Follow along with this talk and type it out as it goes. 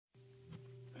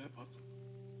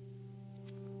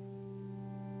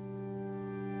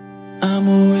I'm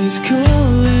always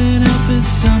calling out for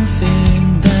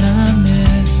something that I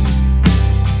miss.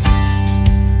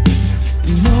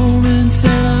 The moments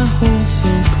that I hold so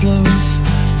close,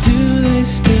 do they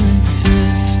still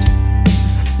exist?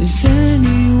 Is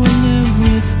anyone there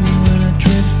with me when I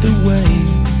drift away?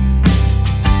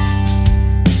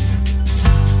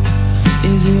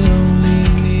 Is it only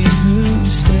me who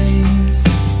stays?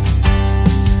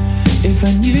 If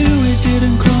I knew it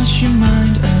didn't cross your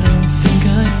mind, I don't think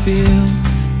I'd feel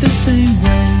the same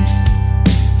way.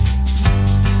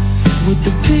 Would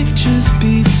the pictures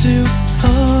be too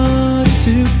hard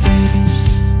to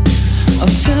face?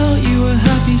 I'll tell you a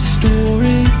happy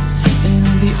story, and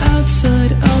on the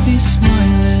outside I'll be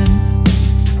smiling,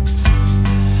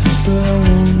 but I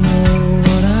won't know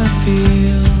what I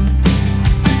feel.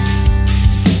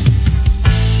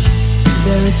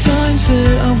 There are times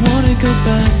that I wanna go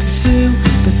back to,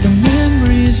 but the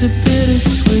memories are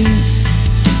bittersweet.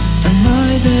 Am I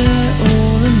there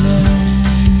all alone?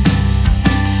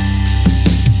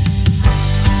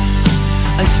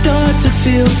 I start to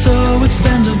feel so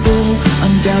expendable.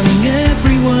 I'm doubting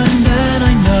everyone that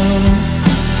I know.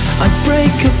 I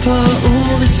break apart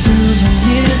all the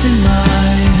souvenirs in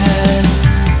my head.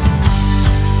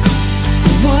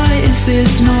 Why is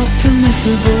this not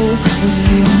permissible? Was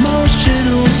the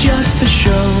emotional just for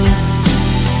show?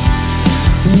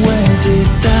 Where did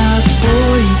that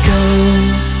boy go?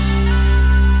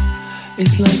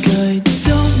 It's like I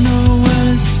don't know where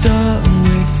to start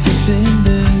with fixing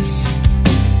this.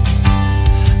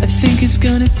 I think it's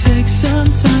gonna take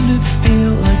some time to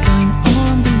feel like I'm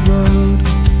on the road.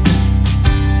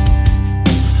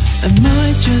 Am I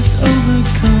just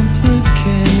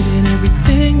overcomplicating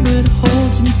everything that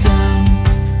holds me down?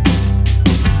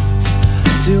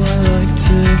 Do I like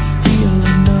to feel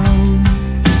unknown?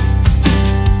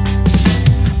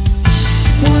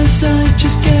 Was I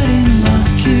just getting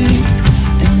lucky,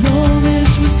 and all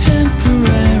this was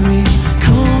temporary?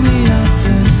 Call me up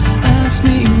and ask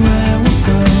me where we're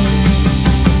going.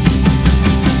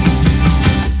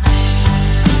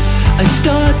 I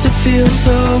start to feel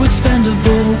so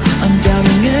expendable. I'm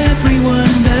doubting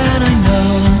everyone that I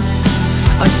know.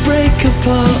 I break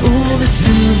apart all the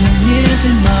souvenirs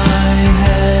in my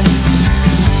head.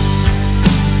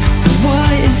 Why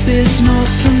is this not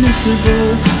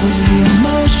permissible? Was the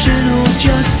emotional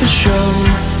just for show?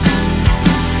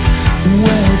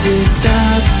 Where did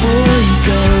that boy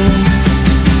go?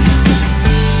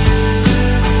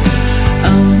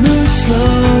 I'll move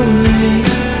slowly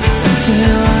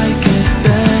until I get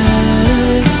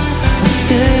better. I'll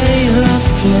stay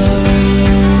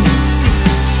afloat.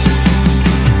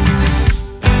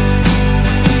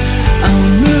 I'll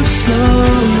move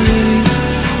slowly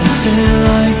until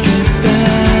I get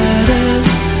better.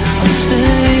 I'll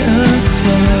stay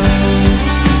afloat.